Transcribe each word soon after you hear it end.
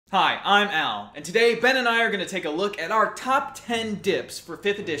Hi, I'm Al, and today Ben and I are going to take a look at our top 10 dips for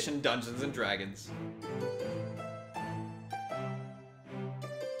 5th edition Dungeons & Dragons.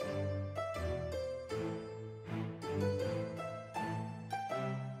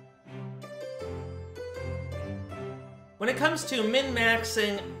 When it comes to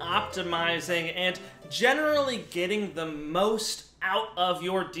min-maxing, optimizing, and generally getting the most out of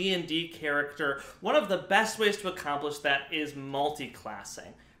your D&D character, one of the best ways to accomplish that is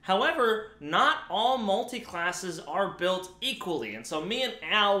multiclassing. However, not all multiclasses are built equally, and so me and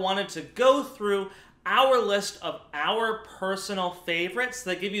Al wanted to go through our list of our personal favorites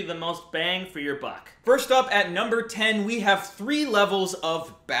that give you the most bang for your buck. First up, at number 10, we have 3 levels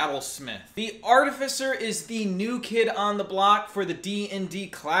of Battlesmith. The Artificer is the new kid on the block for the D&D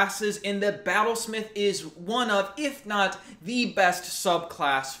classes, and the Battlesmith is one of, if not the best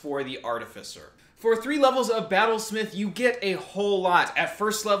subclass for the Artificer. For 3 levels of Battlesmith, you get a whole lot. At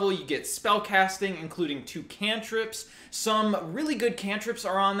first level, you get spellcasting, including 2 cantrips. Some really good cantrips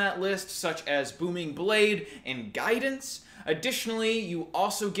are on that list, such as Booming Blade and Guidance. Additionally, you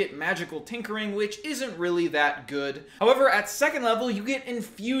also get magical tinkering, which isn't really that good. However, at 2nd level, you get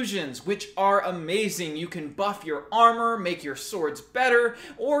infusions, which are amazing. You can buff your armor, make your swords better,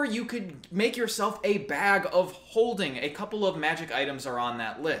 or you could make yourself a bag of holding. A couple of magic items are on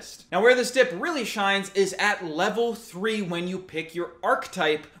that list. Now, where this dip really shines is at level 3 when you pick your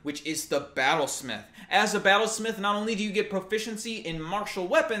archetype, which is the Battlesmith. As a Battlesmith, not only do you get proficiency in martial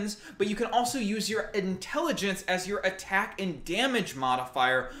weapons, but you can also use your intelligence as your attack and damage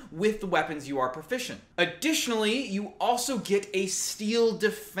modifier with the weapons you are proficient. Additionally, you also get a Steel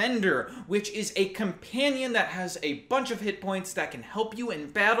Defender, which is a companion that has a bunch of hit points that can help you in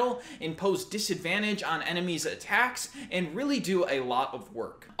battle, impose disadvantage on enemies' attacks, and really do a lot of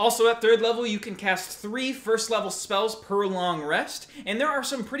work. Also at 3rd level, you can cast 3 first level spells per long rest, and there are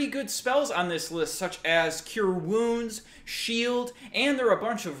some pretty good spells on this list, such as Cure Wounds, Shield, and there are a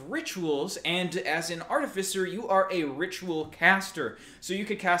bunch of rituals, and as an Artificer, you are a ritual caster, so you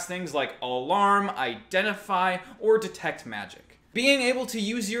could cast things like Alarm, Identify, or Detect Magic. Being able to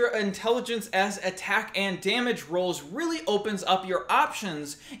use your intelligence as attack and damage rolls really opens up your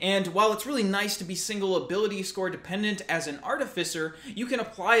options, and while it's really nice to be single ability score dependent as an Artificer, you can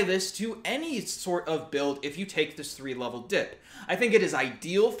apply this to any sort of build if you take this 3-level dip. I think it is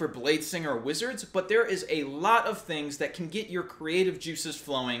ideal for Bladesinger Wizards, but there is a lot of things that can get your creative juices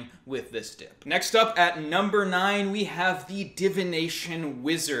flowing with this dip. Next up at number 9, we have the Divination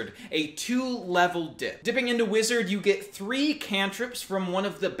Wizard, a 2-level dip. Dipping into Wizard, you get 3 cantrips from one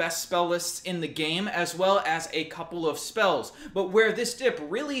of the best spell lists in the game, as well as a couple of spells. But where this dip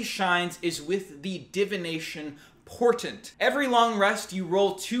really shines is with the Divination Portent. Every long rest, you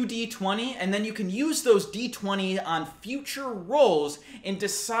roll 2d20, and then you can use those d20 on future rolls and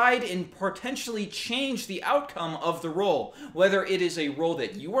decide and potentially change the outcome of the roll, whether it is a roll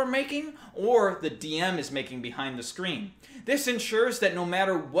that you are making or the DM is making behind the screen. This ensures that no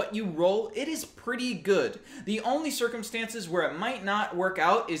matter what you roll, it is pretty good. The only circumstances where it might not work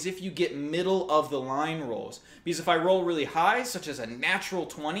out is if you get middle of the line rolls. Because if I roll really high, such as a natural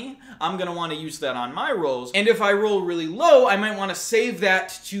 20, I'm going to want to use that on my rolls. And if I roll really low, I might want to save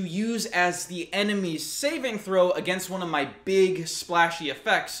that to use as the enemy's saving throw against one of my big splashy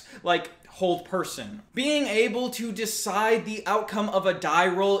effects, like Hold Person. Being able to decide the outcome of a die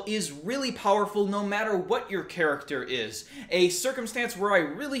roll is really powerful no matter what your character is. A circumstance where I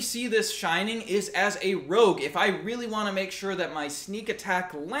really see this shining is as a rogue. If I really want to make sure that my sneak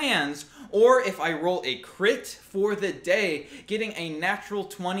attack lands, or if I roll a crit for the day, getting a natural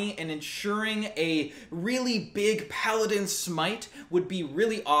 20 and ensuring a really big Paladin Smite would be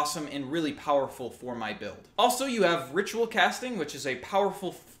really awesome and really powerful for my build. Also, you have Ritual Casting, which is a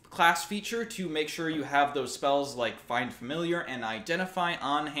powerful class feature to make sure you have those spells like Find Familiar and Identify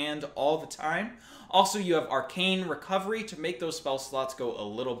on hand all the time. Also, you have Arcane Recovery to make those spell slots go a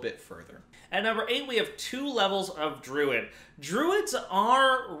little bit further. At number 8, we have 2 levels of Druid. Druids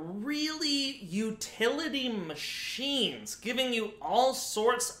are really utility machines, giving you all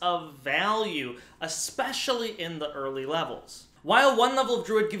sorts of value, especially in the early levels. While 1 level of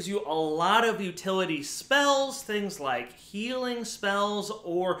Druid gives you a lot of utility spells, things like healing spells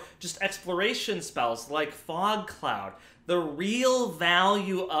or just exploration spells like Fog Cloud, the real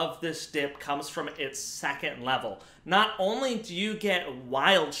value of this dip comes from its 2nd level. Not only do you get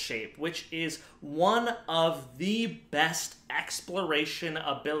Wild Shape, which is one of the best exploration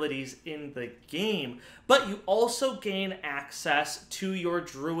abilities in the game, but you also gain access to your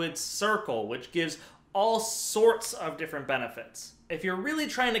Druid Circle, which gives all sorts of different benefits. If you're really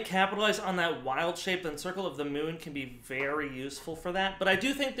trying to capitalize on that wild shape, then Circle of the Moon can be very useful for that. But I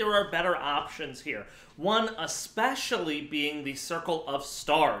do think there are better options here. One especially being the Circle of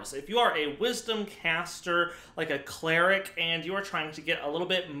Stars. If you are a Wisdom caster, like a Cleric, and you are trying to get a little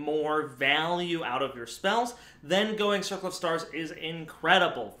bit more value out of your spells, then going Circle of Stars is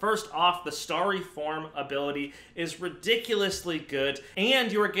incredible. First off, the Starry Form ability is ridiculously good,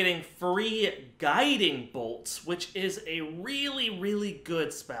 and you are getting free Guiding Bolts, which is a really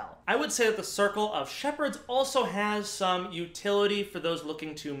good spell. I would say that the Circle of Shepherds also has some utility for those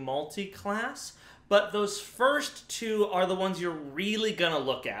looking to multi-class, but those first two are the ones you're really gonna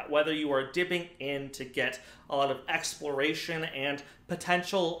look at, whether you are dipping in to get a lot of exploration and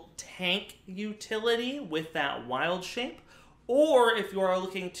potential tank utility with that wild shape, or if you are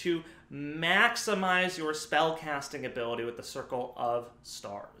looking to maximize your spell casting ability with the Circle of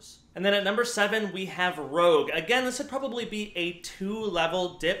Stars. And then at number 7, we have Rogue. Again, this would probably be a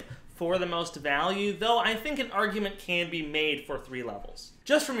 2-level dip for the most value, though I think an argument can be made for 3 levels.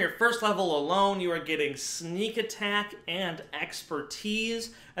 Just from your first level alone, you are getting Sneak Attack and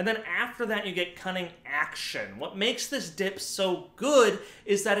Expertise, and then after that you get Cunning Action. What makes this dip so good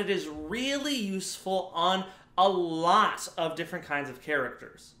is that it is really useful on a lot of different kinds of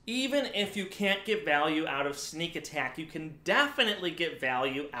characters. Even if you can't get value out of Sneak Attack, you can definitely get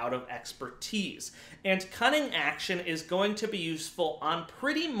value out of Expertise. And Cunning Action is going to be useful on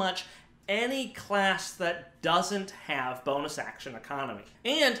pretty much any class that doesn't have bonus action economy.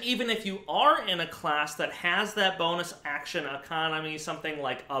 And even if you are in a class that has that bonus action economy, something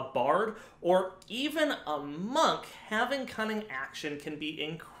like a bard or even a monk, having Cunning Action can be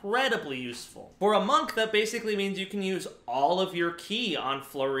incredibly useful. For a monk, that basically means you can use all of your ki on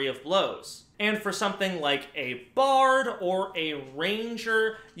Flurry of Blows. And for something like a bard or a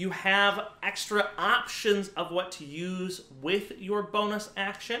ranger, you have extra options of what to use with your bonus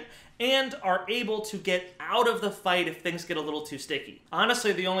action and are able to get out of the fight if things get a little too sticky.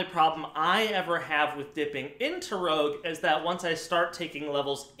 Honestly, the only problem I ever have with dipping into Rogue is that once I start taking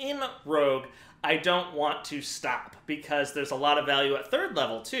levels in Rogue, I don't want to stop because there's a lot of value at 3rd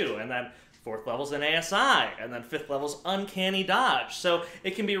level too, and then 4th level's an ASI, and then 5th level's Uncanny Dodge. So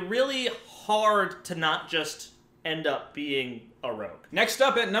it can be really hard to not just end up being a rogue. Next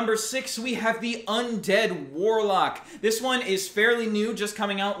up at number 6, we have the Undead Warlock. This one is fairly new, just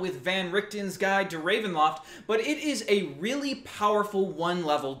coming out with Van Richten's Guide to Ravenloft, but it is a really powerful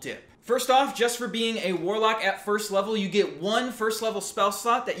 1-level dip. First off, just for being a Warlock at 1st level, you get 1 1st-level spell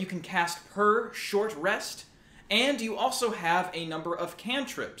slot that you can cast per short rest, and you also have a number of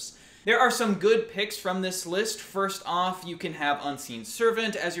cantrips. There are some good picks from this list. First off, you can have Unseen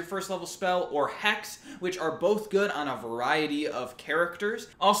Servant as your 1st-level spell, or Hex, which are both good on a variety of characters.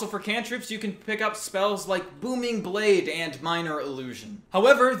 Also for cantrips, you can pick up spells like Booming Blade and Minor Illusion.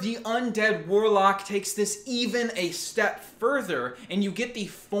 However, the Undead Warlock takes this even a step further, and you get the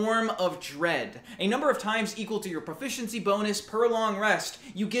Form of Dread. A number of times equal to your proficiency bonus per long rest,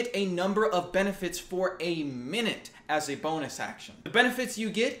 you get a number of benefits for a minute as a bonus action. The benefits you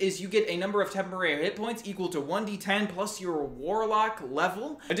get is you get a number of temporary hit points equal to 1d10 plus your Warlock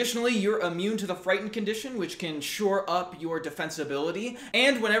level. Additionally, you're immune to the Frightened condition, which can shore up your defensibility.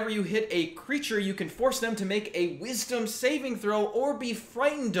 And whenever you hit a creature, you can force them to make a Wisdom saving throw or be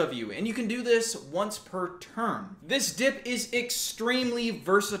frightened of you. And you can do this once per turn. This dip is extremely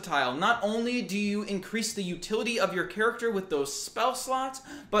versatile. Not only do you increase the utility of your character with those spell slots,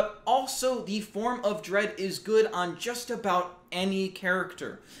 but also the Form of Dread is good on just about any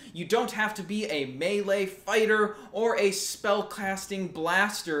character. You don't have to be a melee fighter or a spellcasting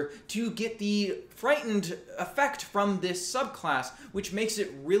blaster to get the frightened effect from this subclass, which makes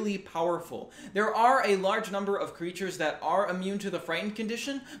it really powerful. There are a large number of creatures that are immune to the frightened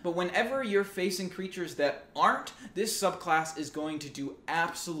condition, but whenever you're facing creatures that aren't, this subclass is going to do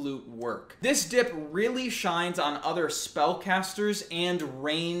absolute work. This dip really shines on other spellcasters and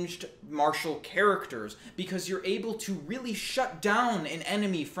ranged martial characters because you're able to really shut down an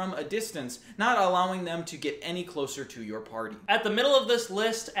enemy from a distance, not allowing them to get any closer to your party. At the middle of this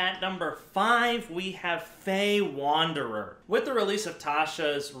list, at number 5, we have Fey Wanderer. With the release of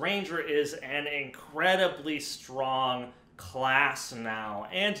Tasha's, Ranger is an incredibly strong class now,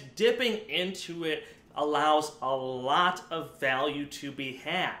 and dipping into it allows a lot of value to be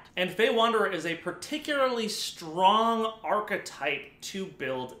had. And Fey Wanderer is a particularly strong archetype to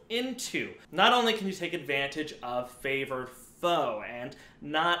build into. Not only can you take advantage of favored foe. And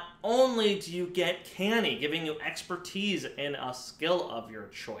not only do you get Canny, giving you expertise in a skill of your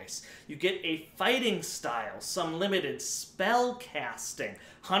choice, you get a fighting style, some limited spell casting,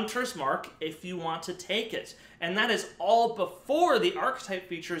 Hunter's Mark if you want to take it. And that is all before the archetype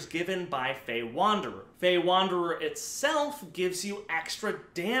features given by Fey Wanderer. Fey Wanderer itself gives you extra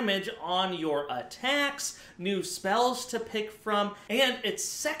damage on your attacks, new spells to pick from, and its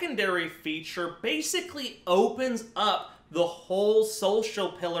secondary feature basically opens up the whole social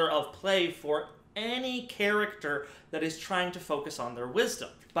pillar of play for any character that is trying to focus on their wisdom.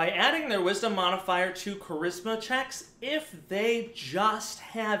 By adding their wisdom modifier to charisma checks, if they just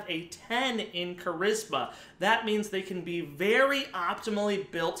have a 10 in charisma, that means they can be very optimally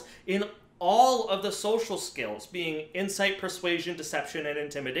built in all of the social skills, being insight, persuasion, deception, and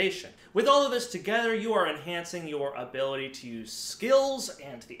intimidation. With all of this together, you are enhancing your ability to use skills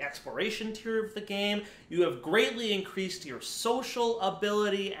and the exploration tier of the game. You have greatly increased your social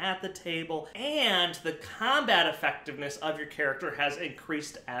ability at the table, and the combat effectiveness of your character has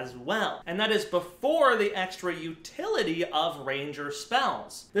increased as well. And that is before the extra utility of ranger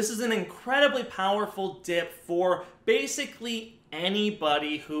spells. This is an incredibly powerful dip for basically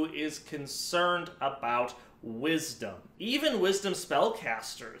anybody who is concerned about wisdom. Even wisdom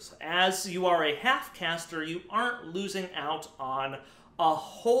spellcasters. As you are a half-caster, you aren't losing out on a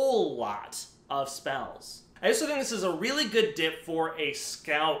whole lot of spells. I also think this is a really good dip for a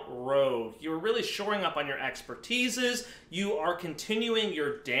scout rogue. You're really shoring up on your expertises, you are continuing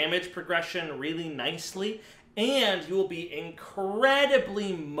your damage progression really nicely, and you will be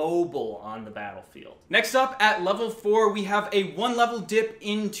incredibly mobile on the battlefield. Next up, at level 4, we have a 1-level dip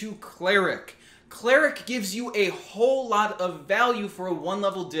into Cleric. Cleric gives you a whole lot of value for a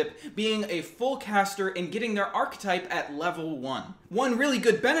 1-level dip, being a full caster and getting their archetype at level 1. One really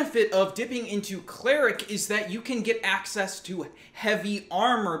good benefit of dipping into Cleric is that you can get access to heavy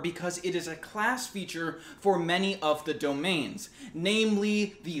armor because it is a class feature for many of the domains,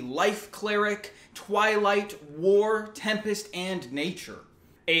 namely the Life Cleric, Twilight, War, Tempest, and Nature.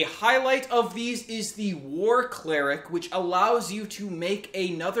 A highlight of these is the War Cleric, which allows you to make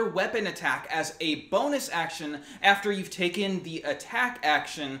another weapon attack as a bonus action after you've taken the attack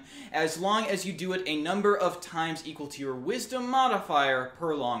action, as long as you do it a number of times equal to your Wisdom modifier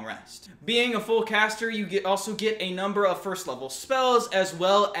per long rest. Being a full caster, you also get a number of first level spells as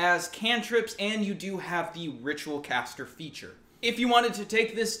well as cantrips, and you do have the Ritual Caster feature. If you wanted to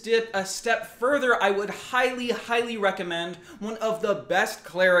take this dip a step further, I would highly recommend one of the best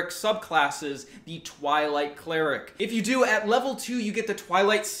Cleric subclasses, the Twilight Cleric. If you do, at level 2, you get the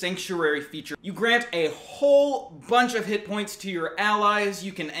Twilight Sanctuary feature. You grant a whole bunch of hit points to your allies.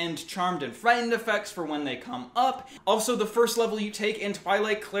 You can end Charmed and Frightened effects for when they come up. Also, the first level you take in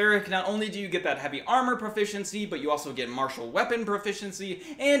Twilight Cleric, not only do you get that heavy armor proficiency, but you also get martial weapon proficiency,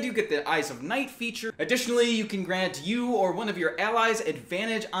 and you get the Eyes of Night feature. Additionally, you can grant you or one of your allies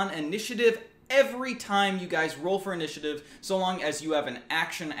advantage on initiative every time you guys roll for initiative, so long as you have an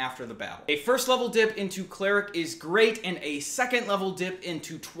action after the battle. A first level dip into Cleric is great, and a second level dip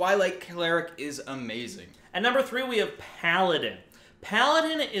into Twilight Cleric is amazing. At number 3, we have Paladin.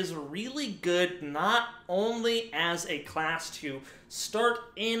 Paladin is really good not only as a class to start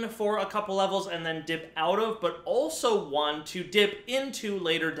in for a couple levels and then dip out of, but also one to dip into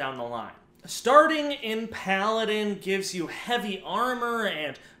later down the line. Starting in Paladin gives you heavy armor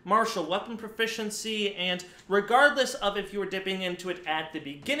and martial weapon proficiency, and regardless of if you are dipping into it at the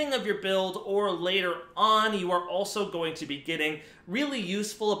beginning of your build or later on, you are also going to be getting really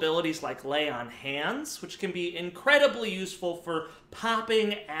useful abilities like Lay on Hands, which can be incredibly useful for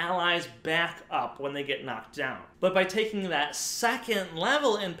popping allies back up when they get knocked down. But by taking that second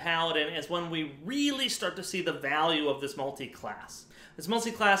level in Paladin is when we really start to see the value of this multi-class. This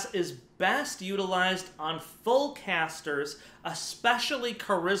multi-class is best utilized on full casters, especially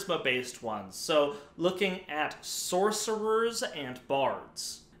charisma-based ones, so looking at sorcerers and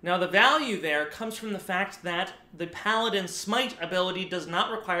bards. Now, the value there comes from the fact that the Paladin Smite ability does not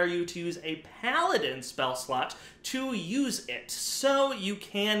require you to use a Paladin spell slot to use it, so you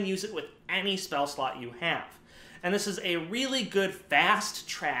can use it with any spell slot you have. And this is a really good fast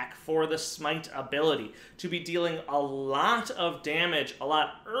track for the Smite ability, to be dealing a lot of damage a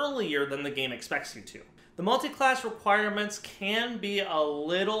lot earlier than the game expects you to. The multi-class requirements can be a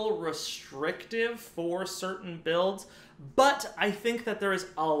little restrictive for certain builds, but I think that there is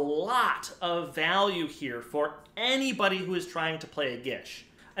a lot of value here for anybody who is trying to play a Gish.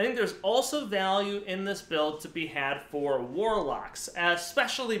 I think there's also value in this build to be had for Warlocks,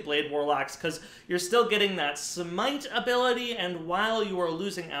 especially Blade Warlocks, because you're still getting that Smite ability, and while you are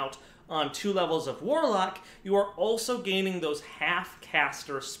losing out on 2 levels of Warlock, you are also gaining those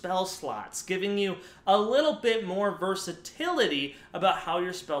half-caster spell slots, giving you a little bit more versatility about how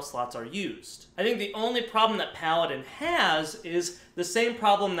your spell slots are used. I think the only problem that Paladin has is the same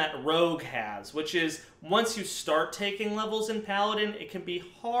problem that Rogue has, which is once you start taking levels in Paladin, it can be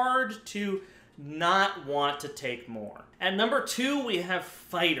hard to not want to take more. At number 2, we have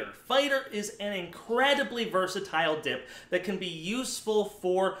Fighter. Fighter is an incredibly versatile dip that can be useful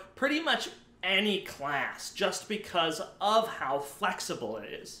for pretty much any class just because of how flexible it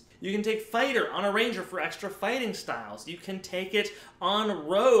is. You can take Fighter on a Ranger for extra fighting styles. You can take it on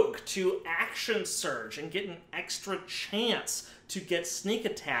Rogue to Action Surge and get an extra chance to get Sneak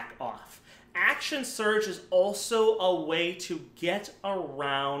Attack off. Action Surge is also a way to get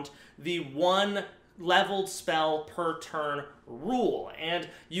around the 1 leveled spell per turn rule, and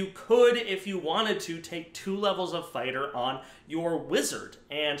you could, if you wanted to, take 2 levels of Fighter on your Wizard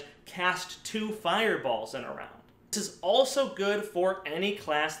and cast 2 fireballs in a round. This is also good for any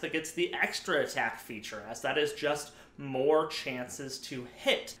class that gets the extra attack feature, as that is just more chances to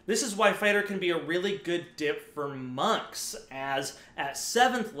hit. This is why Fighter can be a really good dip for monks, as at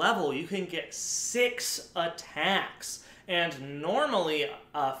 7th level you can get 6 attacks, and normally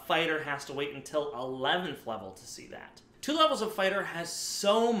a Fighter has to wait until 11th level to see that. 2 levels of Fighter has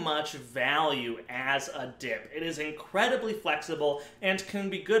so much value as a dip. It is incredibly flexible and can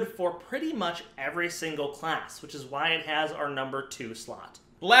be good for pretty much every single class, which is why it has our number 2 slot.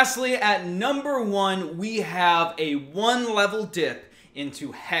 Lastly, at number 1, we have a 1-level dip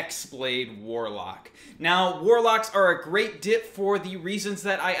into Hexblade Warlock. Now, Warlocks are a great dip for the reasons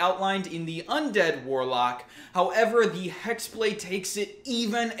that I outlined in the Undead Warlock. However, the Hexblade takes it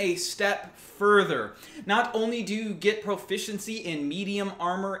even a step further. Not only do you get proficiency in medium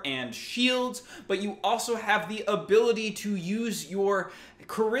armor and shields, but you also have the ability to use your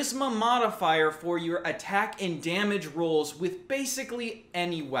charisma modifier for your attack and damage rolls with basically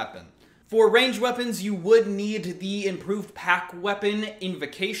any weapon. For ranged weapons, you would need the improved pack weapon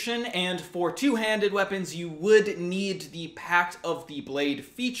Invocation, and for two-handed weapons, you would need the Pact of the Blade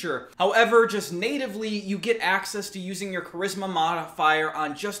feature. However, just natively, you get access to using your charisma modifier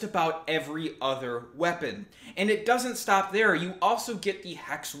on just about every other weapon. And it doesn't stop there. You also get the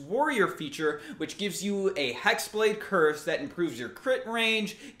Hex Warrior feature, which gives you a Hexblade curse that improves your crit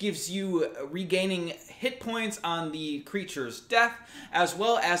range, gives you regaining hit points on the creature's death, as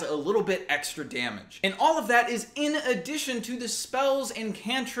well as a little bit extra damage. And all of that is in addition to the spells and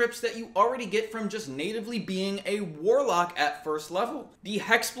cantrips that you already get from just natively being a Warlock at 1st level. The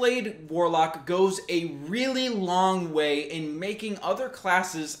Hexblade Warlock goes a really long way in making other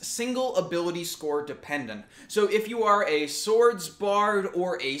classes single ability score dependent. So if you are a Swords Bard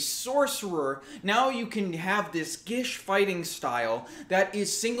or a Sorcerer, now you can have this Gish fighting style that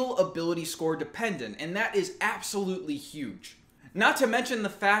is single ability score dependent, and that is absolutely huge. Not to mention the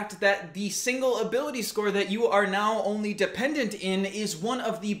fact that the single ability score that you are now only dependent in is one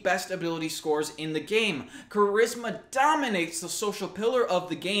of the best ability scores in the game. Charisma dominates the social pillar of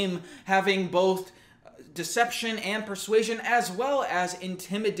the game, having both deception and persuasion, as well as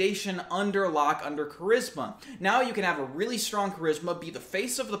intimidation under lock under charisma. Now you can have a really strong charisma, be the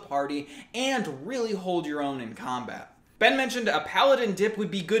face of the party, and really hold your own in combat. Ben mentioned a Paladin dip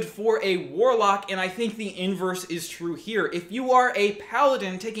would be good for a Warlock, and I think the inverse is true here. If you are a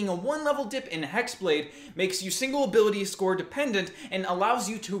Paladin, taking a 1-level dip in Hexblade makes you single ability score dependent and allows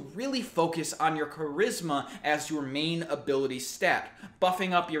you to really focus on your charisma as your main ability stat,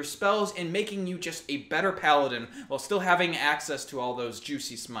 buffing up your spells and making you just a better Paladin while still having access to all those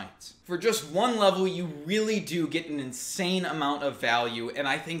juicy smites. For just 1 level, you really do get an insane amount of value, and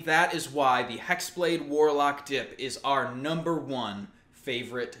I think that is why the Hexblade Warlock dip is our number 1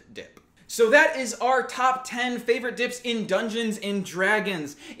 favorite dip. So that is our top 10 favorite dips in Dungeons &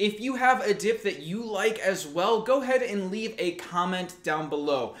 Dragons. If you have a dip that you like as well, go ahead and leave a comment down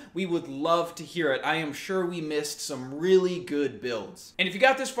below. We would love to hear it. I am sure we missed some really good builds. And if you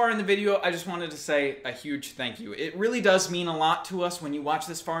got this far in the video, I just wanted to say a huge thank you. It really does mean a lot to us when you watch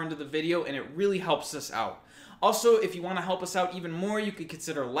this far into the video, and it really helps us out. Also, if you want to help us out even more, you could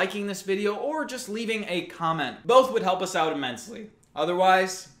consider liking this video or just leaving a comment. Both would help us out immensely.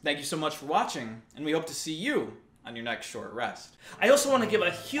 Otherwise, thank you so much for watching, and we hope to see you on your next short rest. I also want to give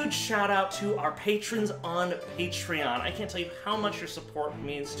a huge shout out to our patrons on Patreon. I can't tell you how much your support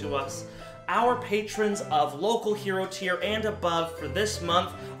means to us. Our patrons of local hero tier and above for this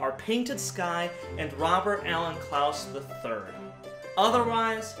month are Painted Sky and Robert Allen Klaus III.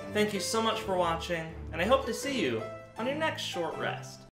 Otherwise, thank you so much for watching, and I hope to see you on your next short rest.